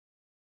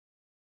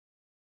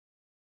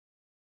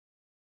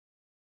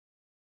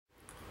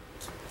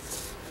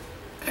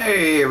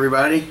Hey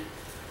everybody.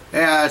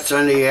 Yeah, it's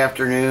Sunday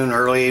afternoon,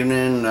 early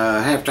evening,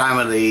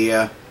 halftime of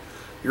the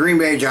Green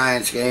Bay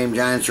Giants game.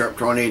 Giants are up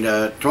 20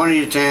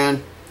 to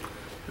 10.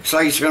 Looks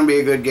like it's going to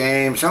be a good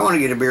game, so I want to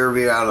get a beer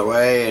review out of the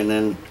way, and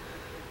then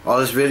while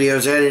this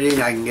video's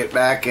editing, I can get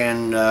back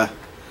and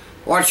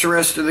watch the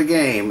rest of the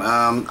game.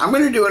 I'm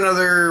going to do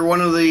another one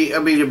of the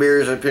Abita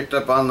beers I picked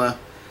up on the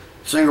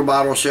single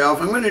bottle shelf.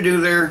 I'm going to do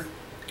their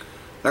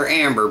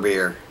amber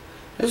beer.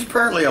 This is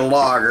apparently a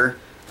lager.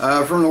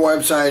 From the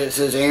website, it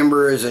says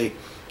Amber is a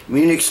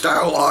Munich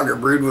style lager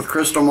brewed with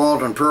crystal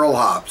malt and Perle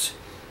hops.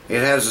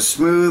 It has a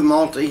smooth,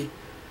 malty,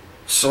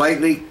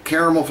 slightly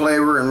caramel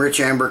flavor and rich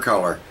amber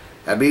color.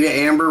 Abita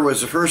Amber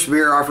was the first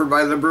beer offered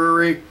by the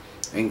brewery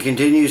and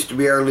continues to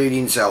be our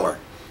leading seller.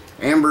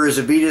 Amber is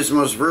Abita's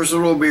most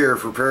versatile beer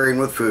for pairing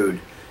with food.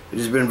 It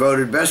has been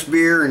voted best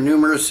beer in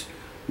numerous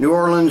New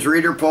Orleans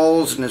reader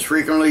polls and is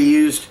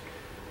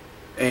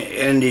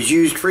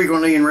used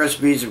frequently in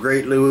recipes of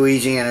great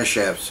Louisiana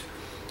chefs.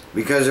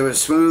 Because of its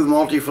smooth,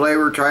 malty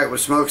flavor, try it with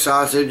smoked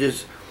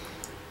sausages,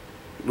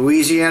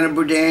 Louisiana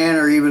boudin,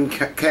 or even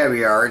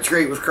caviar. It's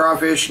great with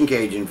crawfish and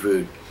Cajun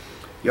food.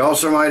 You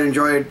also might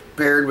enjoy it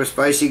paired with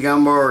spicy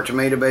gumbo or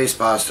tomato-based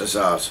pasta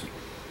sauce.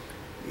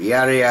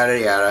 Yada yada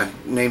yada.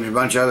 Names a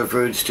bunch of other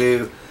foods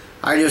too.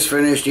 I just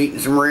finished eating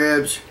some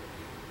ribs.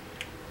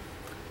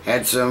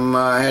 Had some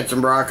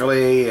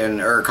broccoli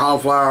or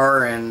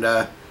cauliflower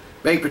and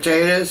baked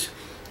potatoes.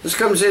 This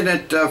comes in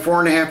at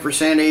 4.5%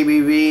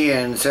 ABV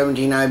and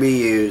 17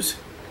 IBUs.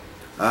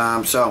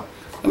 So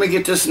let me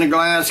get this in a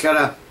glass. It's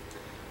got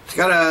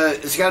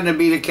an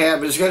Abita cap,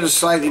 but it's got a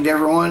slightly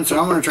different one. So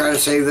I'm going to try to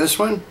save this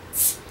one,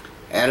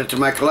 add it to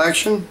my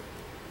collection.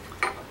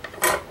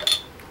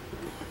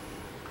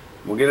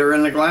 We'll get her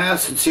in the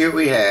glass and see what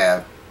we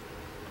have.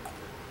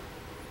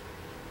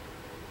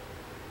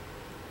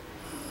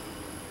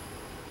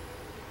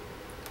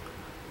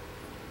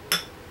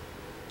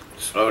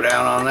 Slow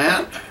down on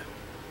that.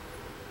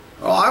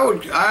 Well,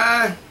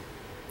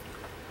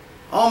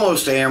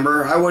 almost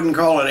amber. I wouldn't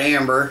call it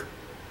amber.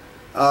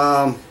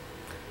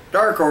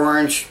 Dark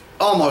orange,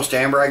 almost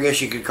amber. I guess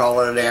you could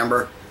call it an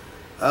amber.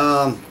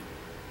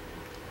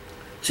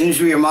 Seems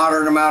to be a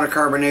moderate amount of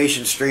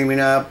carbonation streaming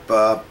up.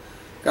 Got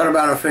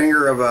about a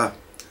finger of a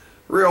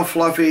real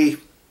fluffy.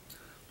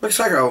 Looks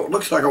like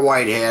a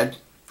whitehead.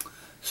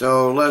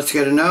 So let's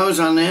get a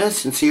nose on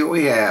this and see what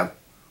we have.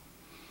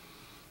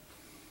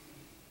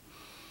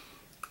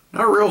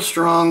 Not a real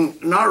strong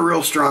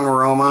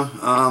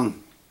aroma.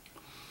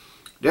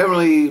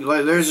 Definitely,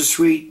 there's a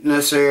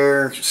sweetness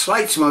there,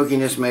 slight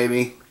smokiness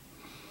maybe.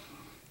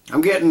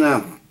 I'm getting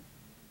a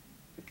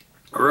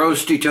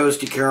roasty,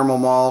 toasty caramel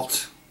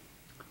malt.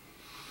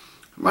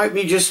 Might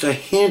be just a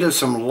hint of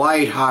some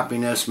light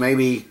hoppiness,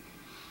 maybe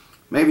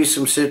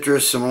some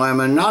citrus, some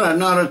lemon. Not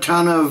a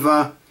ton of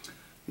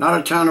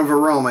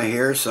aroma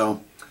here.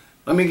 So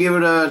let me give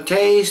it a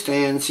taste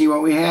and see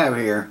what we have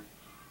here.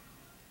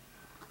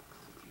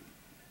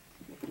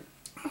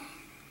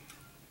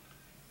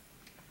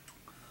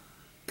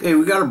 Okay,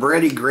 we got a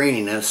bready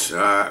graininess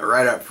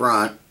right up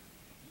front.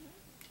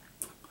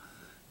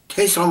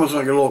 Tastes almost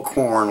like a little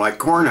corn, like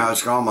corn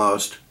husk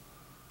almost.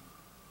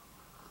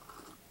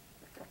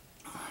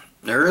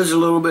 There is a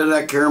little bit of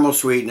that caramel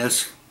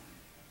sweetness.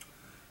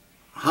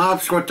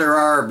 Hops, what there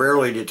are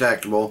barely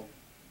detectable.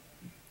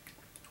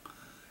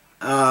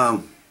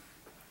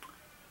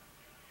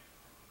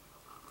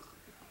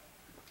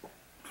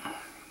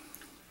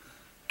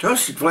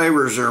 Toasted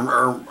flavors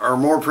are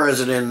more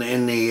present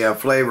in the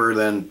flavor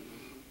than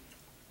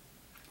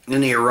in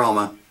the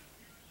aroma.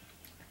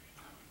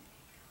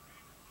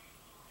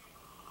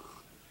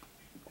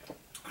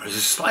 There's a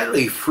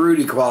slightly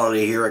fruity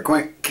quality here. I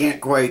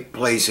can't quite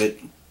place it.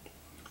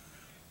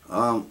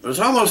 There's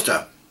almost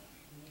a,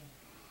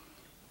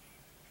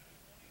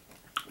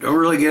 don't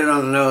really get it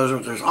on the nose,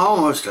 but there's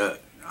almost a,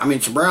 I mean,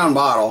 it's a brown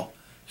bottle,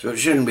 so it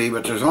shouldn't be,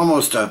 but there's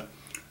almost a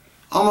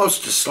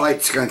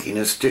slight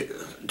skunkiness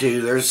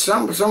too. There's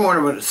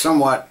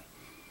somewhat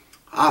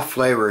off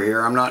flavor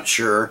here. I'm not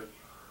sure.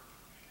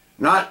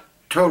 Not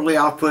totally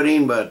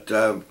off-putting, but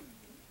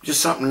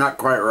just something not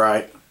quite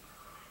right.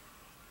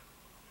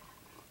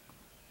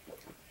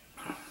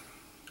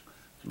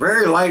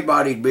 Very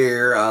light-bodied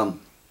beer.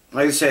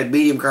 Like I said,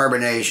 medium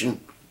carbonation.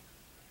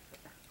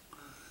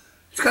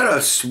 It's got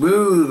a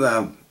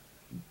smooth,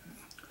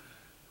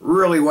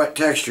 really wet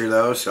texture,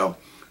 though. So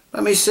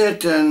let me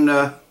sit and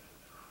let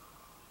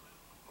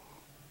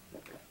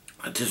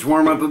this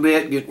warm up a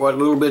bit, get what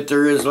little bit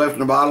there is left in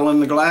the bottle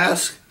in the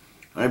glass.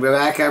 I'll be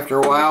back after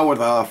a while with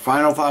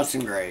final thoughts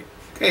and grade.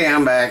 Okay,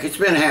 I'm back. It's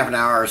been half an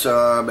hour or so.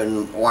 I've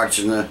been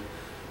watching the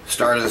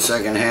start of the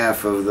second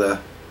half of the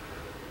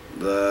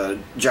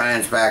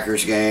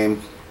Giants-Packers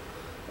game.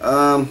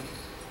 I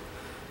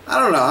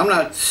don't know. I'm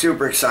not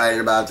super excited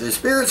about this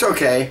beer. It's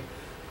okay.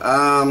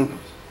 There's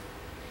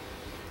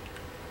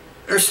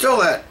still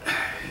that.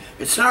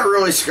 It's not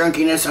really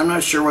skunkiness. I'm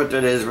not sure what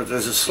that is, but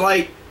there's a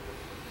slight.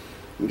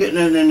 I'm getting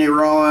it in the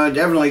aroma.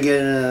 Definitely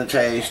getting it in the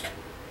taste.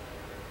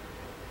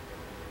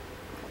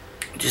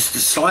 just a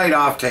slight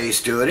off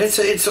taste to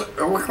it.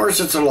 Of course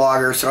it's a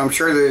lager, so I'm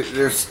sure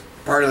there's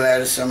part of that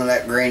is some of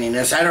that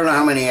graininess. I don't know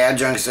how many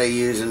adjuncts they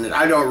use, and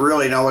I don't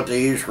really know what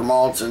they use for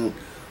malts and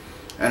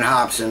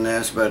hops in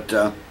this, but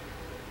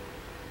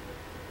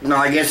no,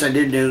 I guess I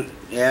did do,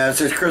 yeah, it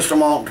says crystal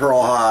malt and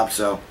pearl hop,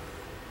 so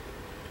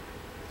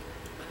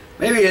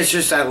maybe it's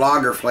just that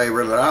lager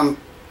flavor that I'm,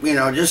 you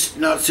know, just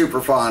not super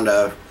fond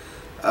of.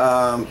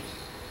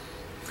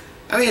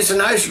 I mean, it's a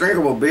nice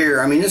drinkable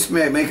beer. I mean, this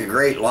may make a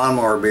great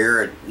lawnmower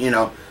beer at, you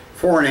know,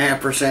 4.5%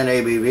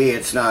 ABV.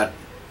 It's not,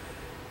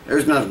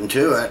 there's nothing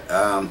to it.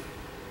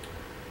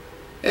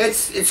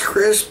 It's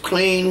crisp,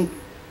 clean,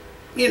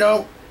 you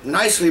know,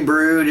 nicely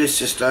brewed. It's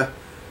just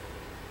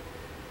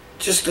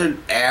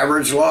an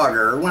average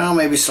lager. Well,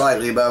 maybe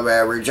slightly above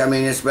average. I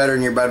mean, it's better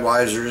than your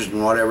Budweisers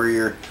and whatever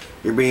your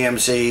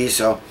BMC.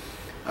 So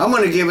I'm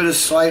going to give it a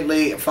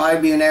slightly,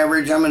 5 being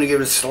average, I'm going to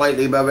give it a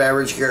slightly above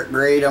average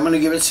grade. I'm going to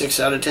give it 6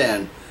 out of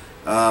 10.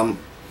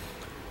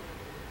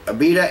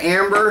 Abita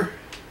Amber,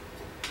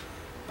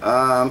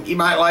 you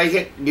might like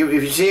it. If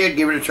you see it,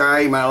 give it a try.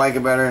 You might like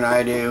it better than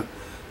I do.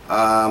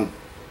 I'm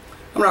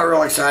not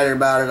real excited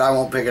about it. I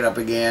won't pick it up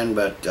again,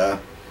 but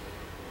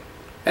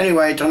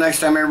anyway, till next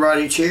time,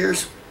 everybody,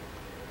 cheers.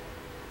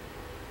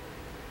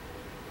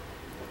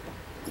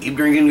 Keep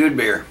drinking good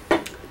beer.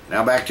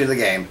 Now back to the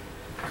game.